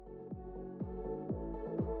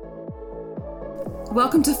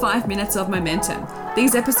Welcome to 5 Minutes of Momentum.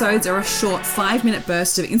 These episodes are a short 5-minute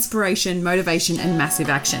burst of inspiration, motivation, and massive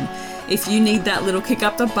action. If you need that little kick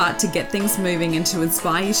up the butt to get things moving and to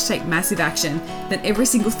inspire you to take massive action, then every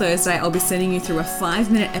single Thursday I'll be sending you through a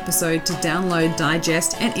 5-minute episode to download,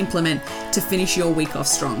 digest, and implement to finish your week off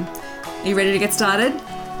strong. Are you ready to get started?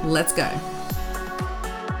 Let's go.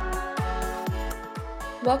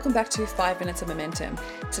 Welcome back to 5 Minutes of Momentum.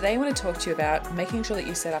 Today I want to talk to you about making sure that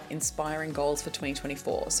you set up inspiring goals for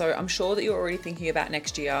 2024. So I'm sure that you're already thinking about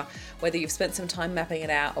next year, whether you've spent some time mapping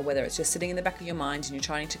it out or whether it's just sitting in the back of your mind and you're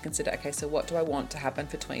trying to consider, okay, so what do I want to happen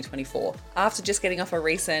for 2024? After just getting off a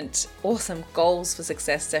recent awesome goals for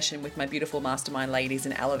success session with my beautiful mastermind ladies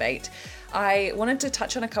in Elevate, I wanted to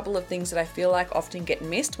touch on a couple of things that I feel like often get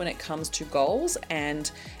missed when it comes to goals, and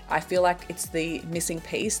I feel like it's the missing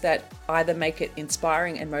piece that either make it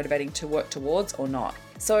inspiring and motivating to work towards or not.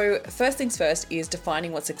 So first things first is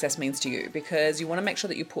defining what success means to you, because you want to make sure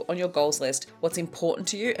that you put on your goals list what's important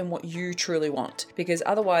to you and what you truly want, because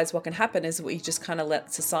otherwise what can happen is we just kind of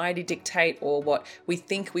let society dictate or what we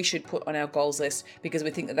think we should put on our goals list because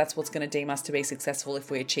we think that that's what's going to deem us to be successful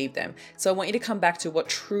if we achieve them. So I want you to come back to what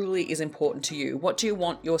truly is important to you. What do you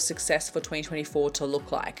want your success for 2024 to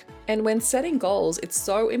look like? And when setting goals, it's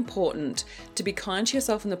so important to be kind to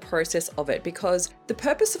yourself in the process of it, because the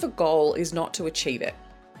purpose of a goal is not to achieve it.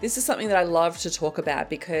 This is something that I love to talk about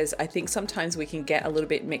because I think sometimes we can get a little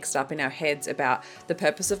bit mixed up in our heads about the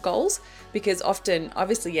purpose of goals, because often,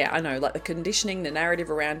 obviously, yeah, I know, like the conditioning, the narrative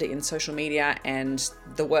around it in social media and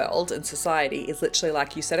the world and society is literally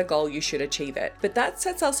like, you set a goal, you should achieve it. But that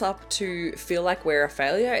sets us up to feel like we're a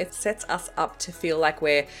failure. It sets us up to feel like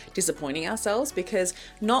we're disappointing ourselves, because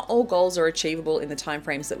not all goals are achievable in the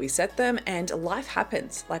timeframes that we set them, and life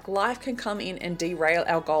happens. Like, life can come in and derail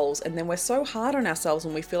our goals, and then we're so hard on ourselves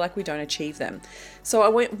when we feel like we don't achieve them. So I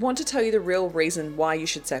want to tell you the real reason why you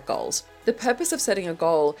should set goals. The purpose of setting a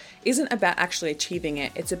goal isn't about actually achieving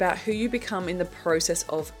it. It's about who you become in the process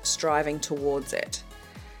of striving towards it.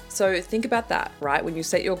 So think about that, right? When you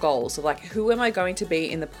set your goals, so like, who am I going to be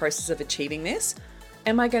in the process of achieving this?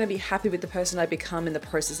 Am I going to be happy with the person I become in the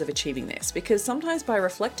process of achieving this? Because sometimes by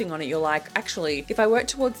reflecting on it, you're like, actually, if I work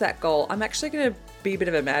towards that goal, I'm actually going to be a bit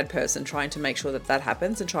of a mad person trying to make sure that that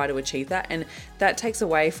happens and try to achieve that. And that takes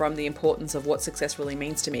away from the importance of what success really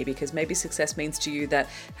means to me, because maybe success means to you that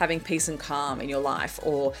having peace and calm in your life,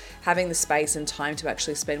 or having the space and time to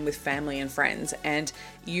actually spend with family and friends, and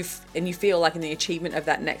you feel like in the achievement of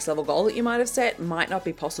that next level goal that you might have set might not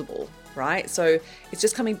be possible, right? So it's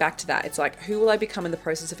just coming back to that. It's like, who will I become in the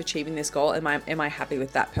process of achieving this goal? Am I happy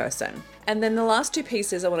with that person? And then the last two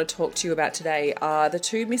pieces I want to talk to you about today are the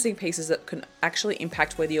two missing pieces that can actually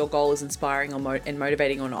impact whether your goal is inspiring and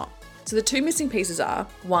motivating or not. So the two missing pieces are,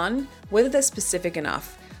 one, whether they're specific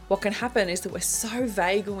enough. What can happen is that we're so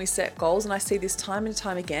vague when we set goals, and I see this time and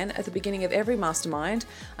time again. At the beginning of every mastermind,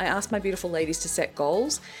 I ask my beautiful ladies to set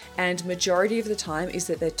goals, and majority of the time is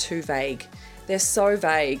that they're too vague. They're so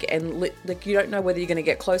vague, and like, you don't know whether you're going to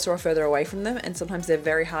get closer or further away from them, and sometimes they're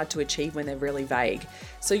very hard to achieve when they're really vague.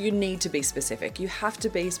 So you need to be specific. You have to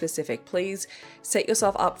be specific. Please set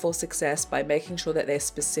yourself up for success by making sure that they're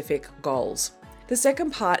specific goals. The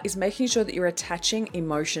second part is making sure that you're attaching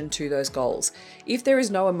emotion to those goals. If there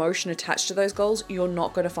is no emotion attached to those goals, you're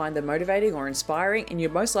not going to find them motivating or inspiring, and you're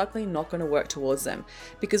most likely not going to work towards them,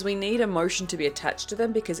 because we need emotion to be attached to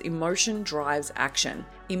them, because emotion drives action.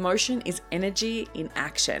 Emotion is energy in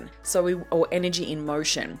action, or energy in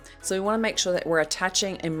motion. So we want to make sure that we're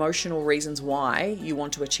attaching emotional reasons why you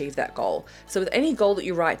want to achieve that goal. So with any goal that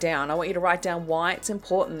you write down, I want you to write down why it's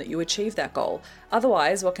important that you achieve that goal.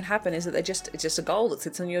 Otherwise, what can happen is that it's just a goal that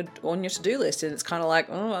sits on your to-do list, and it's kind of like,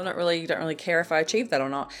 oh, I don't really care if I achieve that or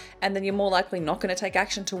not, and then you're more likely not going to take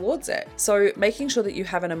action towards it. So making sure that you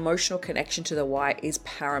have an emotional connection to the why is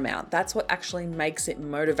paramount. That's what actually makes it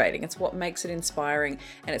motivating. It's what makes it inspiring,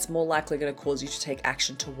 and it's more likely going to cause you to take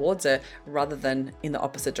action towards it rather than in the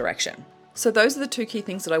opposite direction. So those are the two key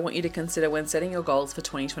things that I want you to consider when setting your goals for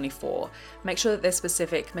 2024. Make sure that they're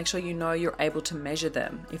specific. Make sure you know you're able to measure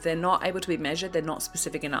them. If they're not able to be measured, they're not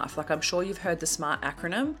specific enough. Like, I'm sure you've heard the SMART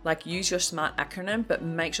acronym. Like, use your SMART acronym, but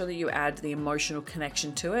make sure that you add the emotional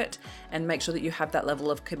connection to it, and make sure that you have that level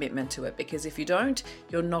of commitment to it, because if you don't,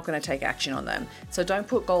 you're not going to take action on them. So don't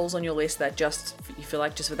put goals on your list that you feel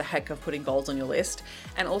like just for the heck of putting goals on your list.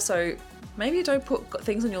 And also, maybe you don't put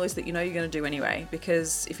things on your list that you know you're going to do anyway,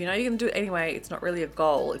 because if you know you're going to do it anyway, it's not really a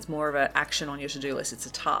goal. It's more of an action on your to-do list. It's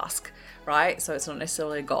a task, right? So it's not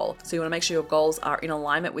necessarily a goal. So you want to make sure your goals are in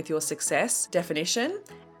alignment with your success definition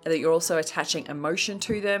that you're also attaching emotion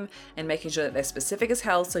to them and making sure that they're specific as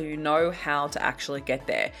hell so you know how to actually get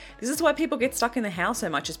there. This is why people get stuck in the house so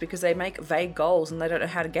much, is because they make vague goals and they don't know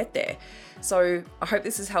how to get there. So I hope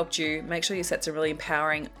this has helped you. Make sure you set some really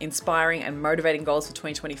empowering, inspiring, and motivating goals for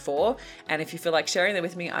 2024. And if you feel like sharing them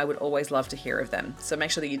with me, I would always love to hear of them. So make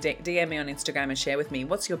sure that you DM me on Instagram and share with me,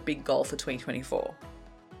 what's your big goal for 2024?